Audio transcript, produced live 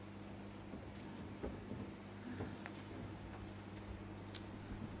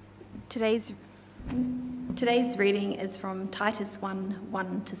Today's reading is from Titus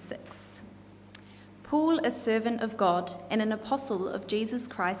 1:1-6. Paul, a servant of God and an apostle of Jesus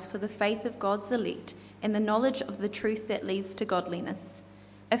Christ for the faith of God's elect and the knowledge of the truth that leads to godliness,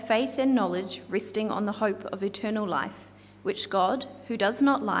 a faith and knowledge resting on the hope of eternal life, which God, who does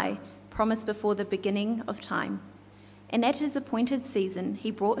not lie, promised before the beginning of time. And at his appointed season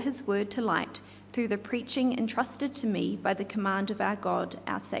he brought his word to light through the preaching entrusted to me by the command of our God,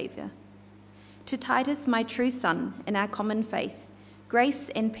 our Saviour. To Titus, my true son, in our common faith, grace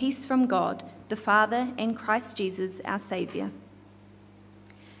and peace from God, the Father, and Christ Jesus, our Saviour.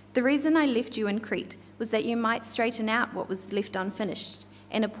 The reason I left you in Crete was that you might straighten out what was left unfinished,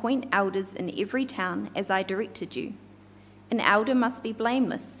 and appoint elders in every town as I directed you. An elder must be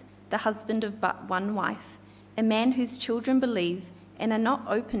blameless, the husband of but one wife, a man whose children believe and are not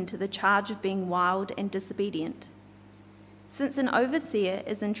open to the charge of being wild and disobedient. Since an overseer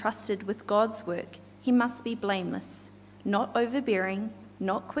is entrusted with God's work, he must be blameless, not overbearing,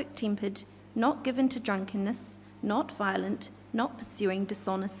 not quick-tempered, not given to drunkenness, not violent, not pursuing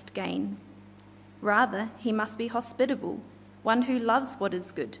dishonest gain. Rather, he must be hospitable, one who loves what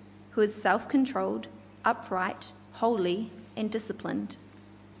is good, who is self-controlled, upright, holy, and disciplined.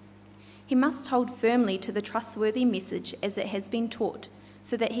 He must hold firmly to the trustworthy message as it has been taught,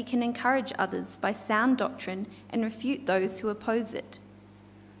 so that he can encourage others by sound doctrine and refute those who oppose it.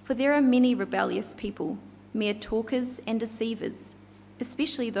 For there are many rebellious people, mere talkers and deceivers,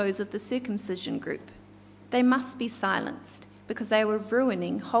 especially those of the circumcision group. They must be silenced, because they were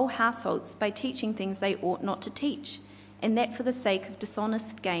ruining whole households by teaching things they ought not to teach, and that for the sake of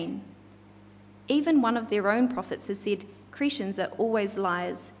dishonest gain. Even one of their own prophets has said, Cretans are always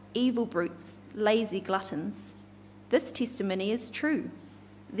liars, evil brutes, lazy gluttons. This testimony is true.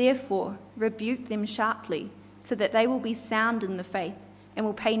 Therefore, rebuke them sharply, so that they will be sound in the faith and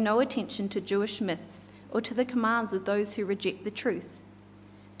will pay no attention to Jewish myths or to the commands of those who reject the truth.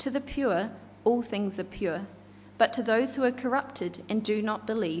 To the pure, all things are pure, but to those who are corrupted and do not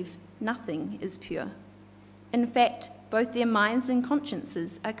believe, nothing is pure. In fact, both their minds and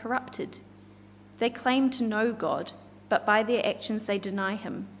consciences are corrupted. They claim to know God, but by their actions they deny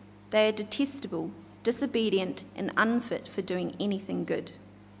him. They are detestable, disobedient, and unfit for doing anything good.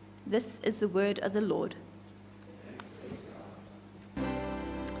 This is the word of the Lord.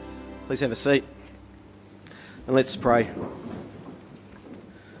 Please have a seat and let's pray.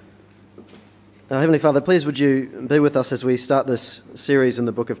 Heavenly Father, please would you be with us as we start this series in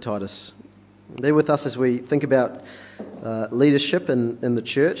the book of Titus. Be with us as we think about leadership in the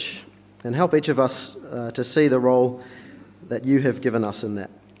church, and help each of us to see the role that you have given us in that.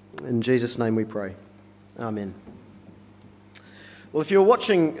 In Jesus' name we pray. Amen. Well, if you were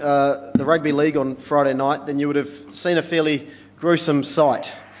watching the rugby league on Friday night, then you would have seen a fairly gruesome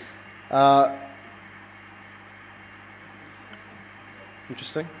sight.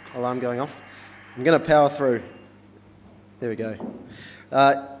 Interesting. Alarm going off. I'm going to power through. There we go.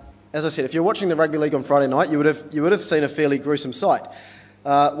 As I said, if you're watching the rugby league on Friday night, you would have seen a fairly gruesome sight.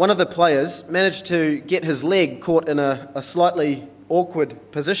 One of the players managed to get his leg caught in a slightly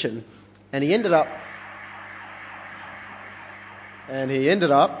awkward position, and he ended up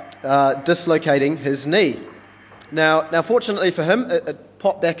dislocating his knee. Now, fortunately for him, it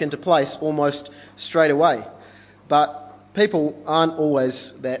popped back into place almost straight away. But people aren't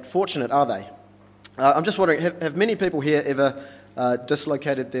always that fortunate, are they? I'm just wondering, have many people here ever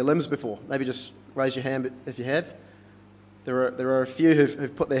dislocated their limbs before? Maybe just raise your hand if you have. There are a few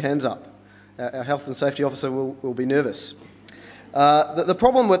who've put their hands up. Our health and safety officer will be nervous. The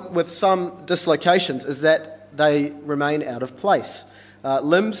problem with some dislocations is that they remain out of place.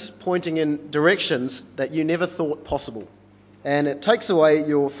 Limbs pointing in directions that you never thought possible. And it takes away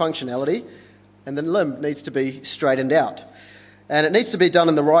your functionality, and the limb needs to be straightened out. And it needs to be done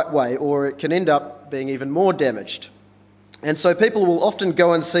in the right way, or it can end up being even more damaged. And so people will often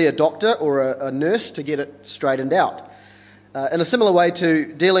go and see a doctor or a nurse to get it straightened out. In a similar way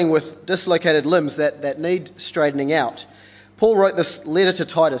to dealing with dislocated limbs that need straightening out, Paul wrote this letter to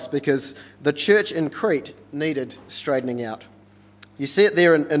Titus because the church in Crete needed straightening out. You see it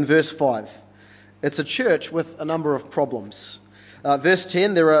there in verse 5. It's a church with a number of problems. Verse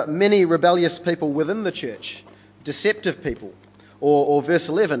 10, there are many rebellious people within the church, deceptive people. Or verse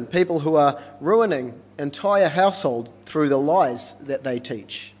 11, people who are ruining entire households through the lies that they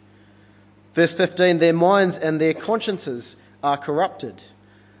teach. Verse 15, their minds and their consciences are corrupted.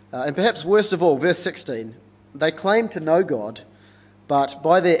 And perhaps worst of all, verse 16, they claim to know God, but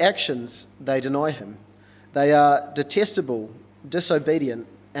by their actions they deny him. They are detestable, disobedient,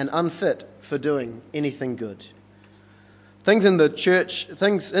 and unfit for doing anything good. Things in the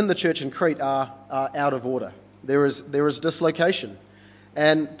church in Crete are out of order. There is dislocation.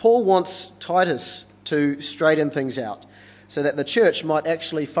 And Paul wants Titus to straighten things out so that the church might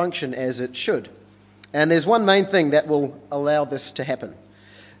actually function as it should. And there's one main thing that will allow this to happen.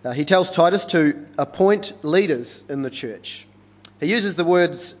 He tells Titus to appoint leaders in the church. He uses the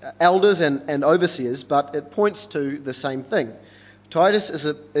words elders and overseers, but it points to the same thing. Titus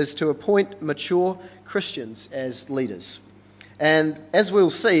is to appoint mature Christians as leaders. And as we'll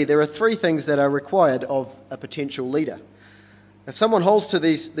see, there are three things that are required of a potential leader. If someone holds to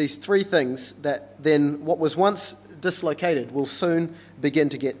these three things, then what was once dislocated will soon begin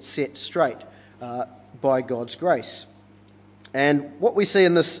to get set straight by God's grace. And what we see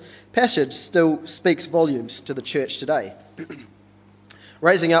in this passage still speaks volumes to the church today.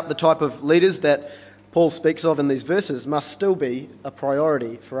 Raising up the type of leaders that Paul speaks of in these verses must still be a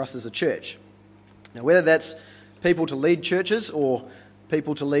priority for us as a church. Now, whether that's people to lead churches or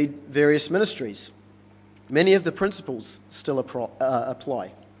people to lead various ministries, many of the principles still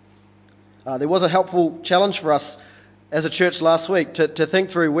apply. There was a helpful challenge for us as a church last week to think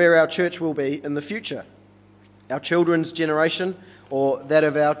through where our church will be in the future. Our children's generation or that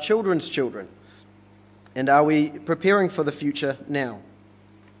of our children's children. And are we preparing for the future now?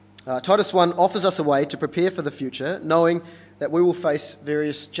 Titus 1 offers us a way to prepare for the future, knowing that we will face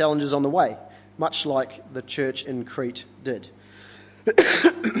various challenges on the way, much like the church in Crete did.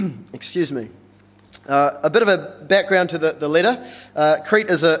 Excuse me. A bit of a background to the letter. Crete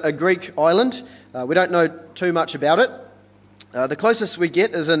is a Greek island. We don't know too much about it. The closest we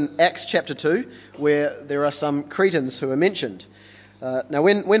get is in Acts chapter 2, where there are some Cretans who are mentioned. Now,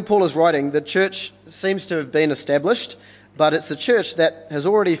 when Paul is writing, the church seems to have been established, but it's a church that has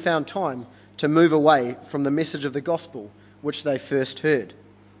already found time to move away from the message of the gospel which they first heard.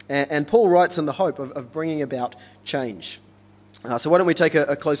 And Paul writes in the hope of bringing about change. So why don't we take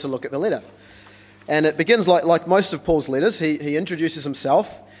a closer look at the letter? And it begins like most of Paul's letters. He introduces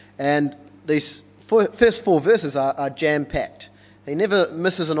himself, and these first four verses are jam-packed. He never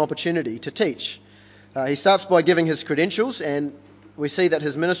misses an opportunity to teach. He starts by giving his credentials, and we see that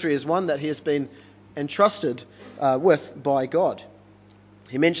his ministry is one that he has been entrusted with by God.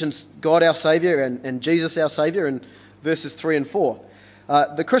 He mentions God our Saviour and Jesus our Saviour in verses 3 and 4.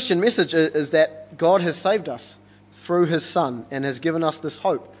 The Christian message is that God has saved us through his Son and has given us this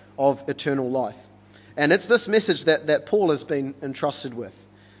hope of eternal life. And it's this message that Paul has been entrusted with.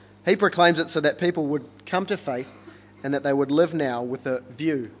 He proclaims it so that people would come to faith and that they would live now with a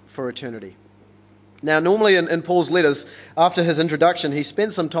view for eternity. Now, normally in Paul's letters, after his introduction, he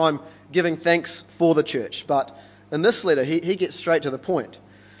spends some time giving thanks for the church. But in this letter, he gets straight to the point.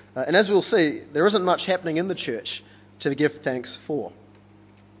 And as we'll see, there isn't much happening in the church to give thanks for.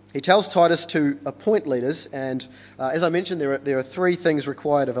 He tells Titus to appoint leaders, and as I mentioned, there are three things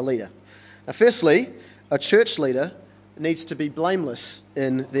required of a leader. Now, firstly, a church leader needs to be blameless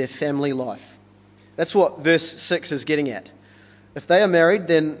in their family life. That's what verse 6 is getting at. If they are married,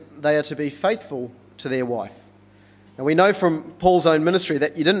 then they are to be faithful to their wife. Now, we know from Paul's own ministry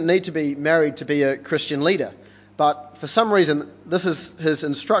that you didn't need to be married to be a Christian leader, but for some reason, this is his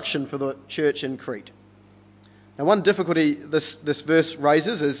instruction for the church in Crete. Now, one difficulty this verse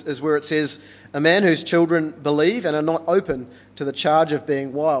raises is where it says, a man whose children believe and are not open to the charge of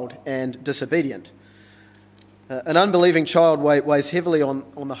being wild and disobedient. An unbelieving child weighs heavily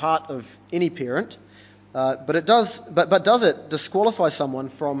on the heart of any parent, but does it disqualify someone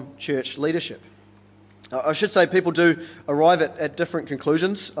from church leadership? I should say people do arrive at different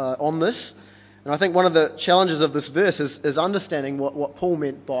conclusions on this, and I think one of the challenges of this verse is understanding what Paul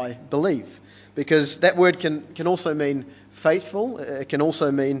meant by believe, because that word can also mean faithful, it can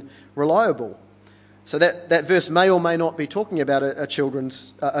also mean reliable. So that verse may or may not be talking about a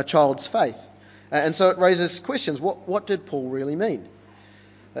child's faith. And so it raises questions. What did Paul really mean?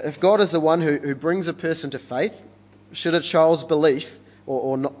 If God is the one who brings a person to faith, should a child's belief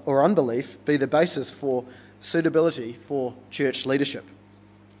or unbelief be the basis for suitability for church leadership?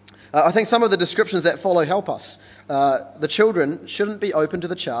 I think some of the descriptions that follow help us. The children shouldn't be open to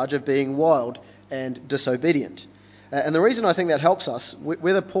the charge of being wild and disobedient. And the reason I think that helps us,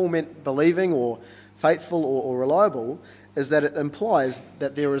 whether Paul meant believing or faithful or reliable, is that it implies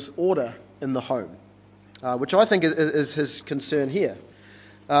that there is order in the home, which I think is his concern here.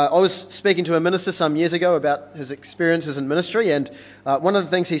 I was speaking to a minister some years ago about his experiences in ministry, and one of the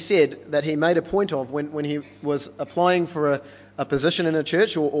things he said that he made a point of when he was applying for a position in a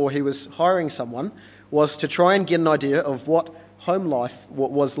church or he was hiring someone was to try and get an idea of what home life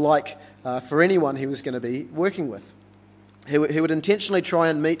was like for anyone he was going to be working with. He would intentionally try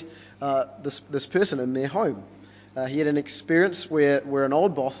and meet this person in their home. he had an experience where an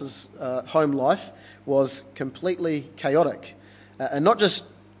old boss's home life was completely chaotic. And not just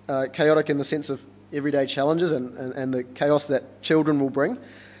chaotic in the sense of everyday challenges and the chaos that children will bring.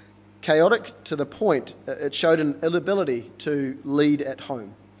 Chaotic to the point it showed an inability to lead at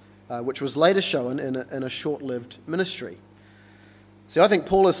home, which was later shown in a short-lived ministry. So I think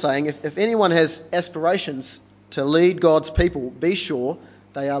Paul is saying if anyone has aspirations to lead God's people, be sure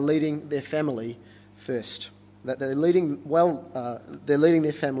they are leading their family first. That they're leading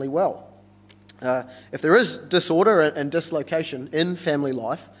their family well. If there is disorder and dislocation in family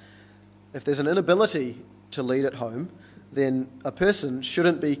life, if there's an inability to lead at home, then a person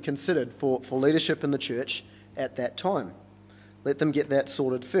shouldn't be considered for leadership in the church at that time. Let them get that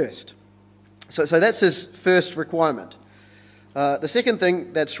sorted first. So that's his first requirement. The second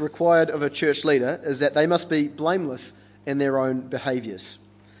thing that's required of a church leader is that they must be blameless in their own behaviours.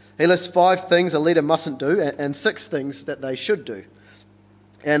 He lists 5 things a leader mustn't do and 6 things that they should do.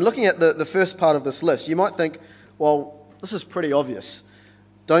 And looking at the first part of this list, you might think, well, this is pretty obvious.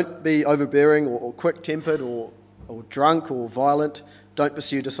 Don't be overbearing or quick-tempered or drunk or violent. Don't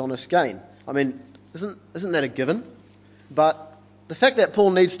pursue dishonest gain. I mean, isn't that a given? But the fact that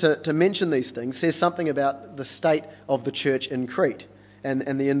Paul needs to mention these things says something about the state of the church in Crete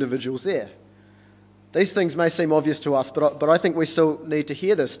and the individuals there. These things may seem obvious to us, but I think we still need to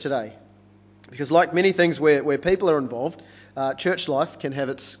hear this today. Because like many things where people are involved, church life can have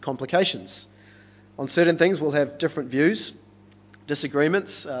its complications. On certain things we'll have different views,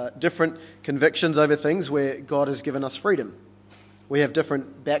 disagreements, different convictions over things where God has given us freedom. We have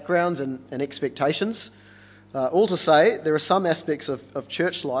different backgrounds and expectations. All to say, there are some aspects of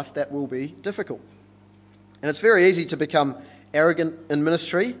church life that will be difficult. And it's very easy to become arrogant in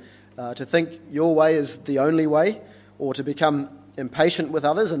ministry, to think your way is the only way, or to become impatient with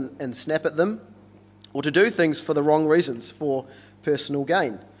others and snap at them, or to do things for the wrong reasons, for personal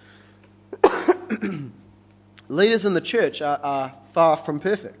gain. Leaders in the church are far from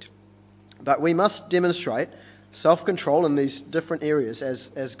perfect, but we must demonstrate self-control in these different areas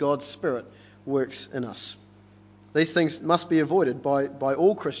as God's Spirit works in us. These things must be avoided by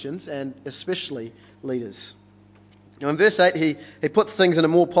all Christians and especially leaders. Now in verse 8 he puts things in a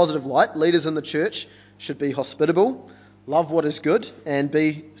more positive light. Leaders in the church should be hospitable, love what is good, and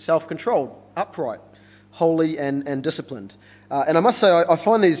be self-controlled, upright, holy and disciplined. And I must say I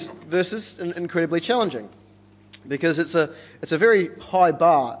find these verses incredibly challenging because it's a very high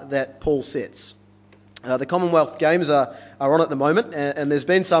bar that Paul sets. The Commonwealth Games are on at the moment, and there's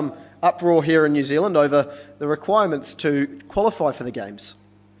been some uproar here in New Zealand over the requirements to qualify for the Games.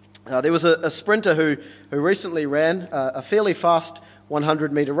 There was a sprinter who recently ran a fairly fast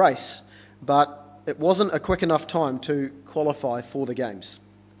 100-metre race, but it wasn't a quick enough time to qualify for the Games.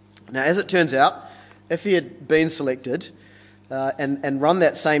 Now, as it turns out, if he had been selected and run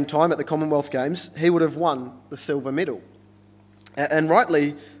that same time at the Commonwealth Games, he would have won the silver medal. And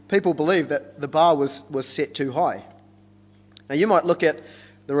rightly, people believe that the bar was set too high. Now, you might look at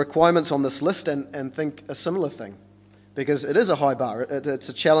the requirements on this list and think a similar thing, because it is a high bar, it's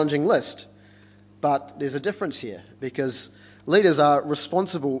a challenging list. But there's a difference here, because leaders are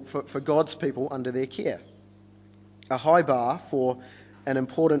responsible for God's people under their care. A high bar for an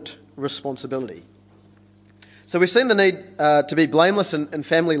important responsibility. So we've seen the need to be blameless in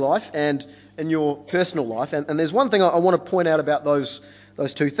family life and in your personal life. And there's one thing I want to point out about those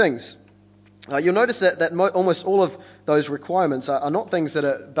 2 things. You'll notice that almost all of those requirements are not things that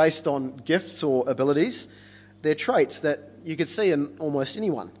are based on gifts or abilities. They're traits that you could see in almost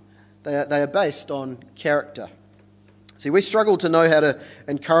anyone. They are based on character. See, we struggle to know how to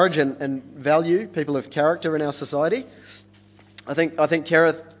encourage and value people of character in our society. I think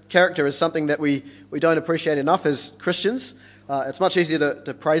character is something that we don't appreciate enough as Christians. It's much easier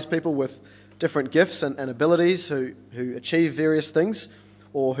to praise people with different gifts and abilities who achieve various things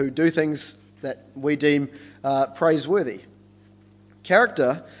or who do things that we deem praiseworthy.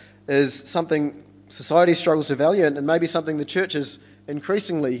 Character is something society struggles to value and maybe something the church is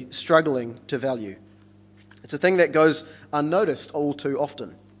increasingly struggling to value. It's a thing that goes unnoticed all too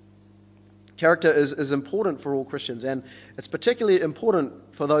often. Character is important for all Christians, and it's particularly important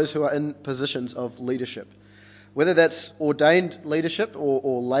for those who are in positions of leadership, whether that's ordained leadership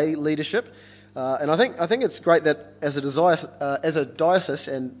or lay leadership. And I think it's great that as a diocese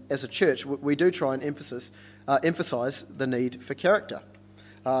and as a church, we do try and emphasise the need for character.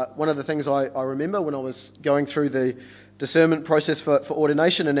 One of the things I remember when I was going through the discernment process for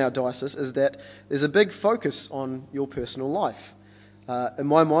ordination in our diocese is that there's a big focus on your personal life. In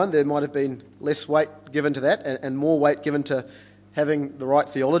my mind, there might have been less weight given to that and more weight given to having the right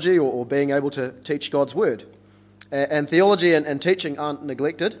theology or being able to teach God's word. And theology and teaching aren't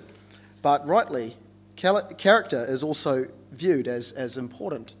neglected, but rightly, character is also viewed as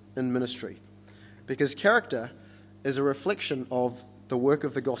important in ministry, because character is a reflection of the work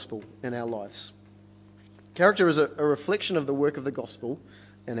of the gospel in our lives. Character is a reflection of the work of the gospel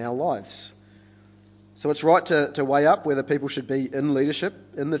in our lives. So it's right to weigh up whether people should be in leadership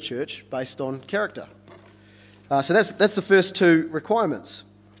in the church based on character. So that's the first two requirements.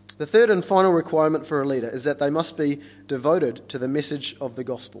 The third and final requirement for a leader is that they must be devoted to the message of the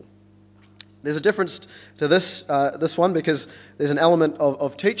gospel. There's a difference to this one because there's an element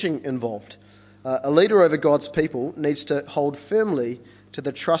of teaching involved. A leader over God's people needs to hold firmly to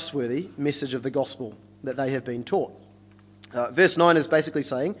the trustworthy message of the gospel that they have been taught. Verse 9 is basically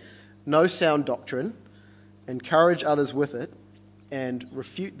saying, know sound doctrine, encourage others with it, and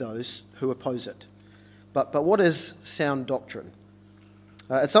refute those who oppose it. But what is sound doctrine?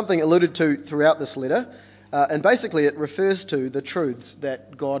 It's something alluded to throughout this letter, and basically it refers to the truths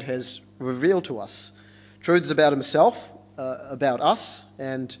that God has revealed to us. Truths about himself, about us,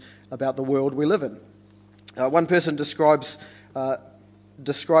 and about the world we live in. One person describes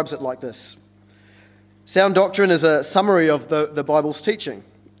it like this. Sound doctrine is a summary of the Bible's teaching,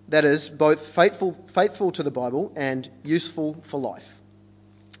 that is, both faithful to the Bible and useful for life,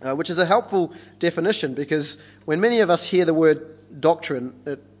 which is a helpful definition because when many of us hear the word doctrine,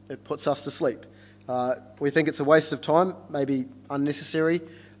 it puts us to sleep. We think it's a waste of time, maybe unnecessary,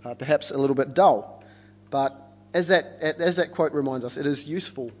 perhaps a little bit dull. But as that quote reminds us, it is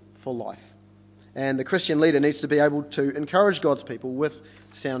useful for life. And the Christian leader needs to be able to encourage God's people with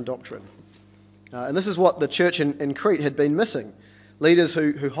sound doctrine. And this is what the church in Crete had been missing. Leaders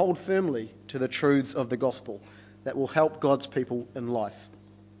who hold firmly to the truths of the gospel that will help God's people in life.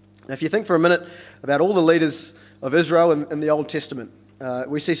 Now, if you think for a minute about all the leaders of Israel in the Old Testament,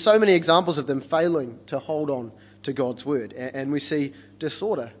 we see so many examples of them failing to hold on to God's word, and we see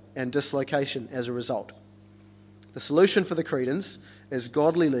disorder and dislocation as a result. The solution for the Cretans is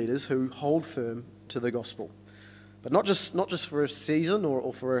godly leaders who hold firm to the gospel, but not just for a season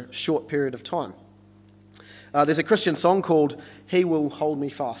or for a short period of time. There's a Christian song called "He Will Hold Me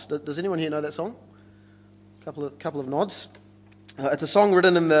Fast." Does anyone here know that song? Couple of nods. It's a song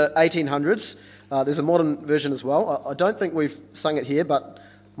written in the 1800s. There's a modern version as well. I don't think we've sung it here, but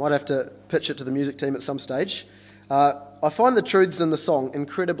might have to pitch it to the music team at some stage. I find the truths in the song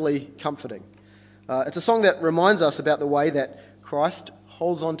incredibly comforting. It's a song that reminds us about the way that Christ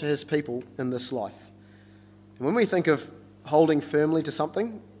holds on to his people in this life. And when we think of holding firmly to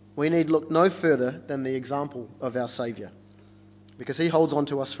something, we need look no further than the example of our Saviour, because he holds on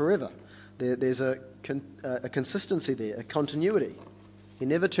to us forever. There's a consistency there, a continuity. He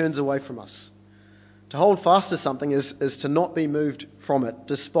never turns away from us. To hold fast to something is to not be moved from it,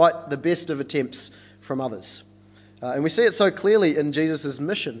 despite the best of attempts from others. And we see it so clearly in Jesus'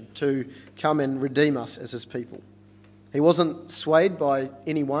 mission to come and redeem us as his people. He wasn't swayed by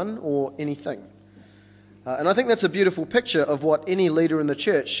anyone or anything. And I think that's a beautiful picture of what any leader in the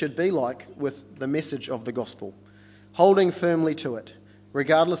church should be like with the message of the gospel, holding firmly to it,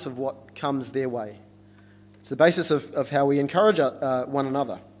 regardless of what comes their way. It's the basis of how we encourage one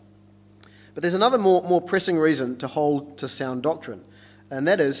another. But there's another more pressing reason to hold to sound doctrine, and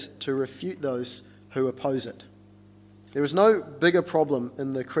that is to refute those who oppose it. There is no bigger problem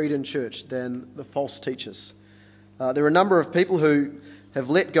in the Cretan church than the false teachers. There are a number of people who have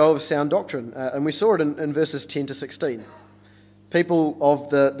let go of sound doctrine, and we saw it in verses 10 to 16. People of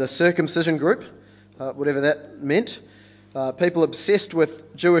the circumcision group, whatever that meant, people obsessed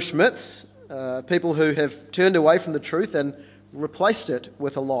with Jewish myths, people who have turned away from the truth and replaced it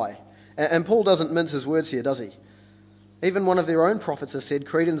with a lie. And Paul doesn't mince his words here, does he? Even one of their own prophets has said,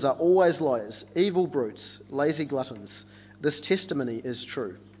 Cretans are always liars, evil brutes, lazy gluttons. This testimony is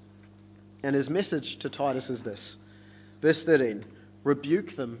true. And his message to Titus is this. Verse 13,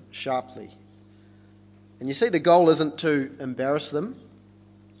 rebuke them sharply. And you see, the goal isn't to embarrass them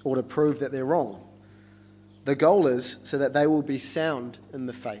or to prove that they're wrong. The goal is so that they will be sound in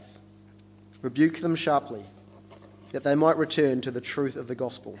the faith. Rebuke them sharply, that they might return to the truth of the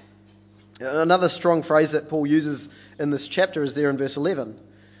gospel. Another strong phrase that Paul uses in this chapter is there in verse 11.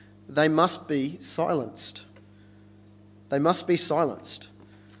 They must be silenced. They must be silenced.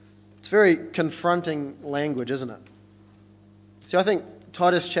 It's very confronting language, isn't it? See, I think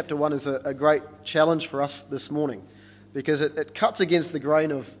Titus chapter 1 is a great challenge for us this morning because it cuts against the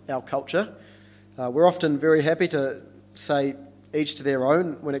grain of our culture. We're often very happy to say each to their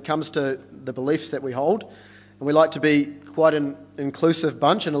own when it comes to the beliefs that we hold. And we like to be quite an inclusive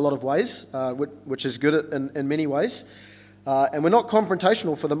bunch in a lot of ways, which is good in many ways. And we're not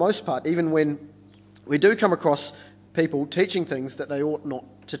confrontational for the most part, even when We do come across people teaching things that they ought not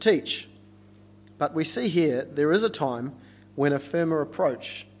to teach. But we see here there is a time when a firmer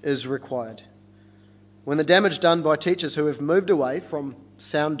approach is required. When the damage done by teachers who have moved away from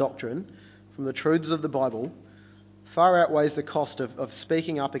sound doctrine, from the truths of the Bible, far outweighs the cost of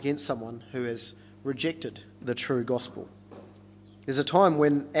speaking up against someone who has rejected the true gospel. There's a time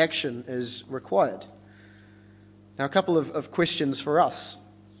when action is required. Now, a couple of questions for us.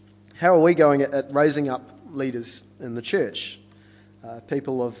 How are we going at raising up leaders in the church?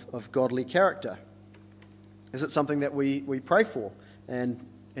 People of godly character? Is it something that we pray for and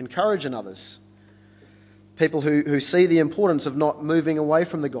encourage in others? People who see the importance of not moving away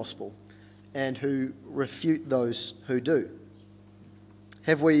from the gospel and who refute those who do.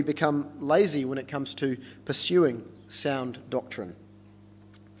 Have we become lazy when it comes to pursuing sound doctrine?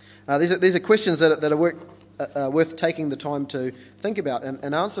 These are questions that are worth taking the time to think about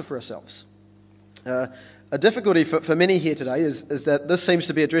and answer for ourselves. A difficulty for many here today is that this seems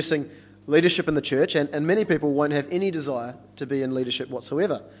to be addressing leadership in the church, and many people won't have any desire to be in leadership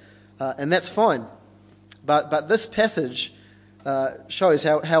whatsoever. And that's fine. But this passage shows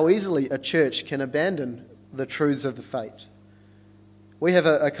how easily a church can abandon the truths of the faith. We have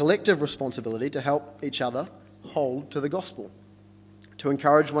a collective responsibility to help each other hold to the gospel, to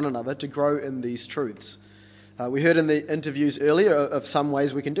encourage one another to grow in these truths. We heard in the interviews earlier of some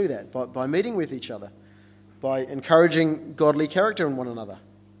ways we can do that, by meeting with each other, by encouraging godly character in one another,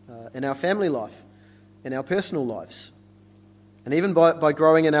 in our family life, in our personal lives, and even by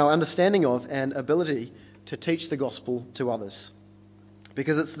growing in our understanding of and ability to teach the gospel to others.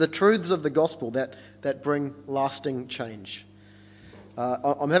 Because it's the truths of the gospel that bring lasting change.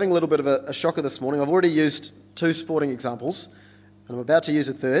 I'm having a little bit of a shocker this morning. I've already used 2 sporting examples, and I'm about to use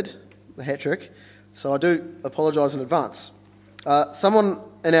a third, the hat trick, so I do apologise in advance. Someone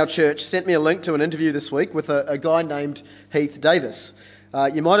in our church sent me a link to an interview this week with a guy named Heath Davis.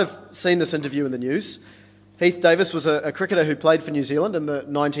 You might have seen this interview in the news. Heath Davis was a cricketer who played for New Zealand in the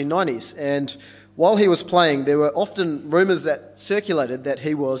 1990s, and while he was playing, there were often rumours that circulated that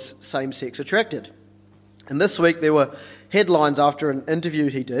he was same-sex attracted. And this week there were headlines after an interview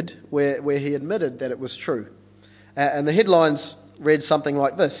he did where he admitted that it was true. And the headlines read something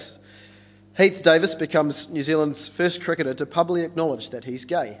like this: Heath Davis becomes New Zealand's first cricketer to publicly acknowledge that he's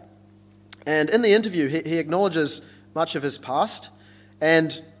gay. And in the interview, he acknowledges much of his past, and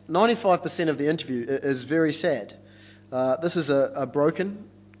 95% of the interview is very sad. This is a broken,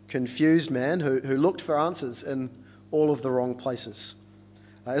 confused man who looked for answers in all of the wrong places.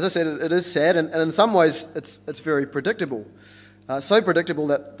 As I said, it is sad, and in some ways it's very predictable. So predictable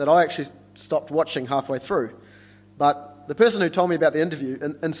that I actually stopped watching halfway through. But the person who told me about the interview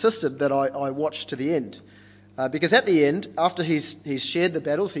insisted that I watch to the end. Because at the end, after he's shared the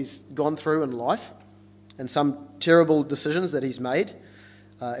battles he's gone through in life and some terrible decisions that he's made,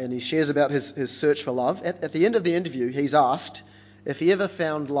 and he shares about his search for love, at the end of the interview he's asked if he ever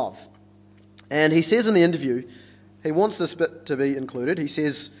found love. And he says in the interview, he wants this bit to be included. He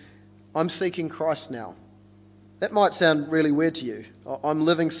says, "I'm seeking Christ now." That might sound really weird to you. I'm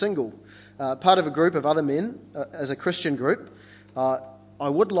living single, part of a group of other men, as a Christian group. I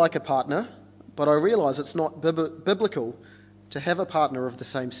would like a partner, but I realise it's not biblical to have a partner of the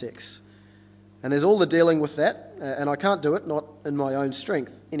same sex. And there's all the dealing with that, and I can't do it, not in my own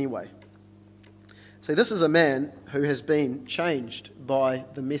strength anyway. See, this is a man who has been changed by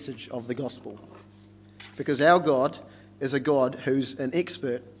the message of the gospel. Because our God is a God who's an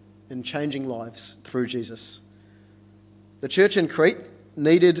expert in changing lives through Jesus. The church in Crete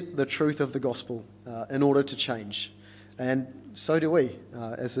needed the truth of the gospel in order to change. And so do we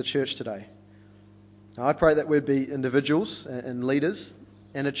as the church today. Now, I pray that we'd be individuals and leaders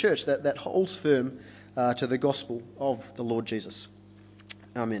and a church that holds firm to the gospel of the Lord Jesus.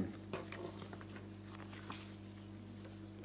 Amen.